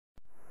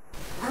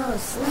Oh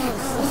snap!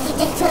 Just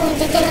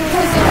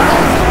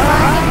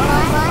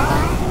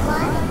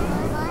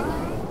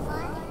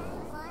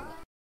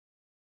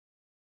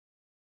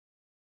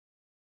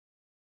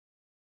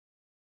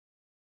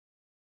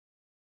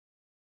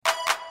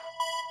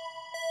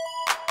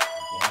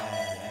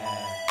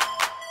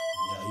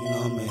you know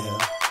I'm in here.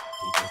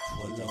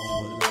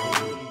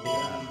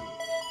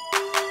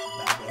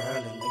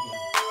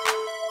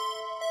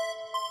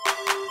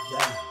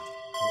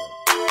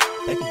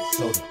 Baking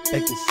soda,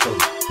 baking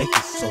soda,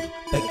 baking soda,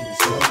 baking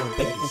soda,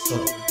 baking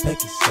soda,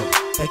 baking soda,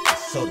 baking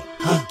soda,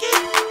 huh?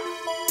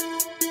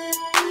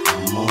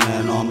 I'm on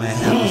that Arm &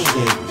 Hammer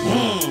shit.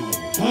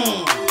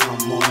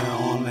 I'm on that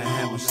Arm &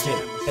 Hammer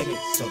shit. Baking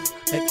soda,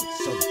 baking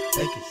soda,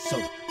 baking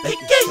soda,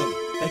 baking soda,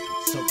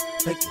 baking soda,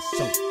 baking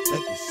soda,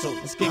 baking soda.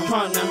 Let's get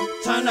crunk now.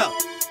 Turn up. I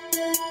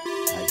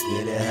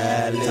get it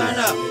how I live. Turn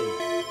up.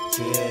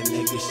 Chill,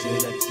 nigga,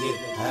 shit, I get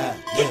it high.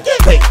 Yeah.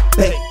 Bake,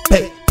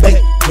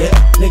 yeah,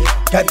 nigga,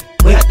 got it.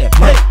 We got that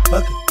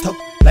motherfucker talk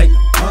like the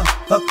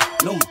motherfucker.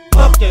 No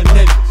motherfucker,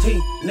 nigga. T,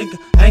 nigga,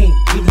 I ain't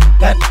even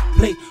got to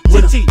play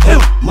with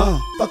him.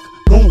 Motherfucker,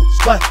 goon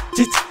squad,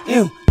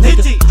 GTM,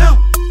 nigga.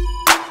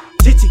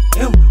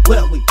 GTM, what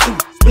up we do?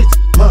 Bitch,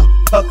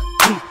 motherfucker,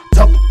 keep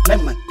talking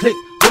like my click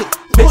with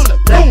bitch.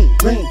 Black,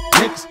 green,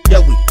 niggas,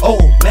 yeah, we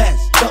old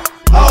masked up.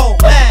 All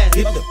masked,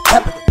 hit the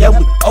pepper, yeah,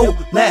 we old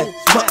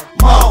masked up.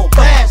 All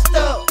masked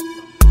up.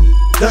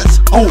 Guts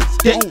on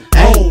deck,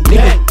 ain't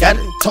nigga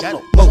gotta talk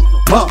no more.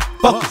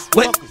 Motherfuckers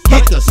wet,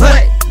 get us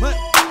wet.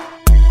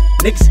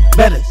 Niggas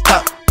better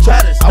stop,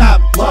 try to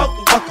stop.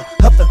 Motherfucker,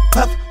 huff,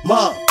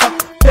 motherfucker.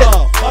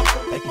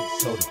 Baking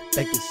soda,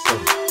 baking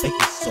soda,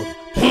 baking soda,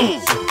 baking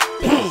soda,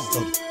 baking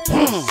soda,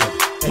 baking soda,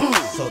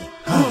 baking soda,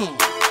 huh?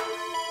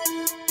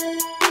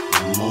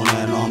 I'm on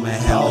that Arm &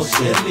 Hammer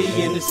shit. Illy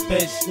in this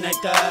bitch,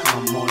 nigga.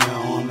 I'm on that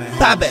Arm &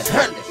 Hammer shit.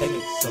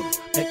 Baking soda,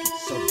 baking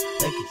soda,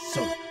 baking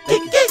soda,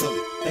 baking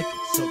soda,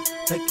 baking soda,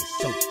 baking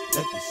soda,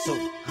 baking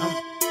soda, huh?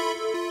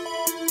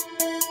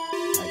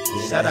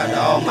 Shout out to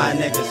all my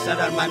niggas, shout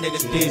out to my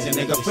niggas Deezy,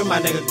 nigga. Free my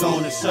niggas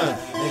going to serve.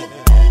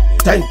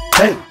 Danger,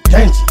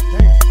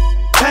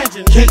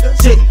 kick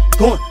shit,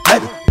 going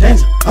like a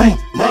danger. I'm a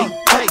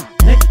motherfucker,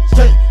 nigga,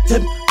 straight to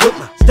me with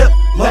my step,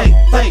 right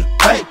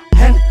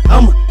hand.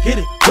 I'ma get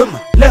it with my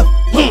left.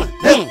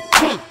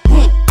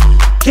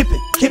 Keep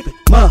it,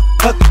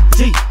 motherfucker. G,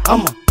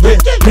 I'm a real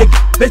nigga.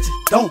 Bitches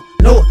don't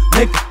know a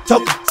nigga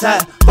talking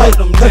side, fight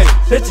them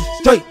niggas. Bitches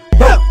straight,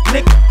 broke,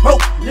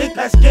 nigga,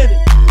 let's get it.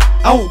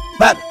 I don't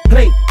bout to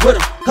play with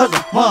him, cause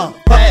I'm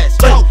motherfucking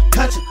straight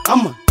country.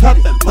 I'm a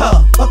toughin'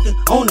 motherfucker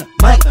on the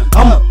mic.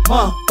 I'm a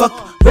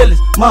motherfucker,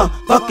 realest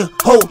motherfucker,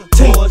 whole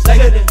team.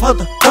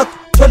 Motherfucker,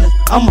 drillers,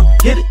 I'ma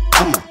get it.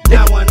 I'm a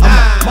nigga, I'm a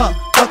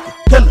motherfucker,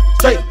 killer,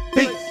 straight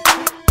beat,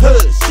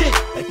 hood shit.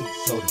 Baking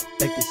soda,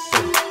 baking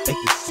soda,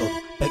 baking soda,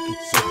 baking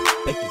soda,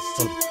 baking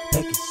soda,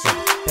 baking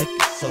soda,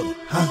 baking soda,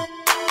 huh?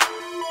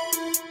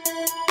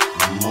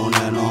 I'm on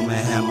that Arm &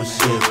 Hammer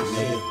shit,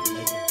 nigga.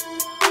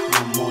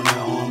 I'm on that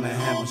Arm &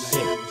 Hammer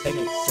shit.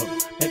 Baking soda,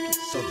 baking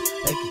soda,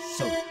 baking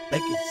soda,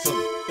 baking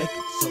soda,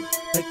 baking soda,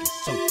 baking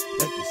soda,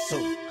 baking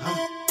soda, huh?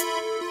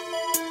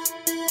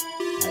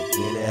 I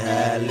get it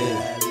how I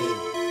live.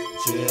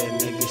 Chill,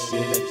 nigga, shit,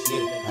 I get it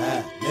how I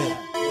live.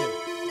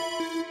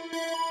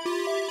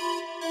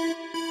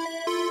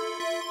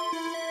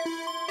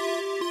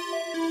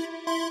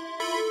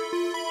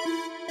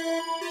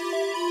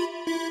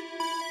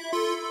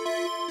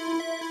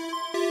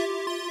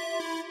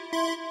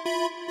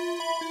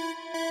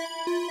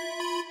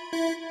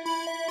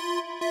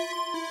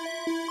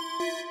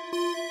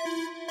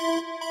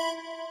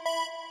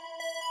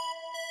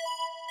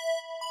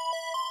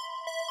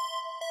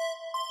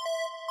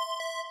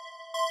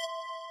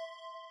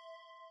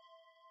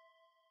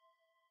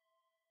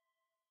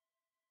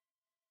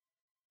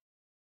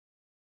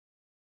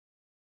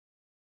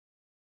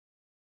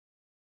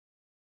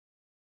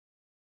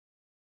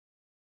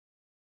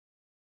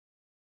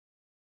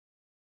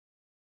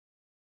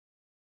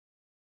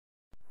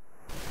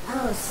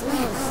 Oh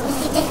snap!